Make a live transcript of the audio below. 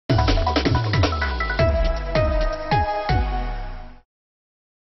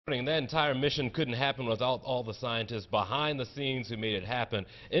That entire mission couldn't happen without all the scientists behind the scenes who made it happen.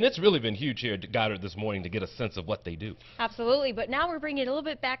 And it's really been huge here at Goddard this morning to get a sense of what they do. Absolutely, but now we're bringing it a little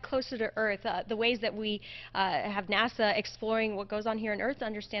bit back closer to Earth, the ways that we have NASA exploring what goes on here on Earth to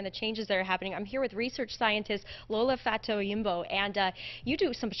understand the changes that are happening. I'm here with research scientist Lola Fatoyimbo, and you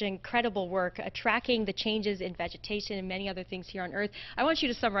do some incredible work tracking the changes in vegetation and many other things here on Earth. I want you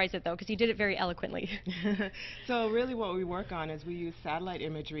to summarize it, though, because you did it very eloquently. So really what we work on is we use satellite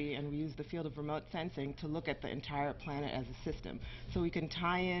imagery and we use the field of remote sensing to look at the entire planet as a system. So we can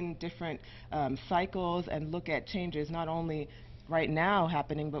tie in different cycles and look at changes not only right now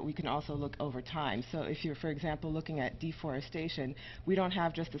happening, but we can also look over time. So if you're, for example, looking at deforestation, we don't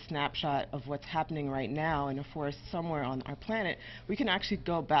have just a snapshot of what's happening right now in a forest somewhere on our planet. We can actually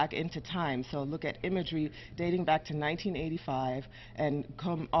go back into time. So look at imagery dating back to 1985 and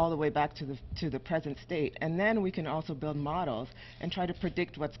come all the way back to the present state. And then we can also build models and try to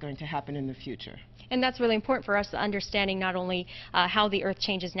predict what's going to happen in the future. And that's really important for us, understanding not only how the Earth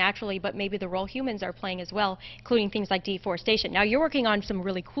changes naturally, but maybe the role humans are playing as well, including things like deforestation. Now, you're working on some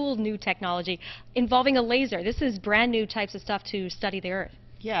really cool new technology involving a laser. This is brand new types of stuff to study the Earth.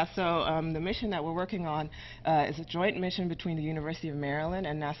 Yeah, so the mission that we're working on is a joint mission between the University of Maryland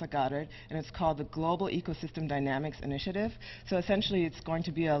and NASA Goddard, and it's called the Global Ecosystem Dynamics Initiative. So essentially it's going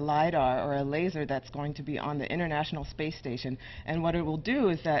to be a LiDAR, or a laser, that's going to be on the International Space Station. And what it will do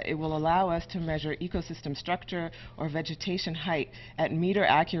is that it will allow us to measure ecosystem structure or vegetation height at meter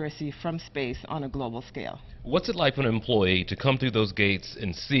accuracy from space on a global scale. What's it like for an employee to come through those gates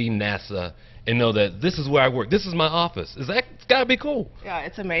and see NASA and know that this is where I work, this is my office? It's gotta be cool. Yeah,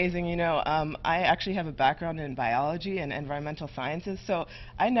 it's amazing. You know, I actually have a background in biology and environmental sciences, so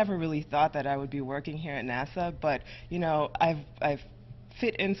I never really thought that I would be working here at NASA, but you know, I've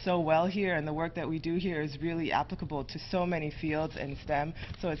fit in so well here, and the work that we do here is really applicable to so many fields in STEM,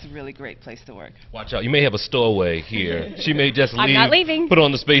 so it's a really great place to work. Watch out, you may have a stowaway here. She may just leave, I'm not leaving. Put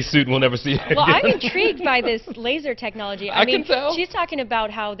on the spacesuit and we'll never see her Well, again. I'm intrigued by this laser technology. I mean, can tell. She's talking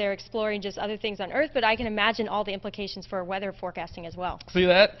about how they're exploring just other things on Earth, but I can imagine all the implications for weather forecasting as well. See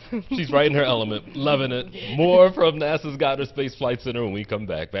that? She's right in her element, loving it. More from NASA's Goddard Space Flight Center when we come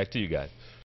back. Back to you guys.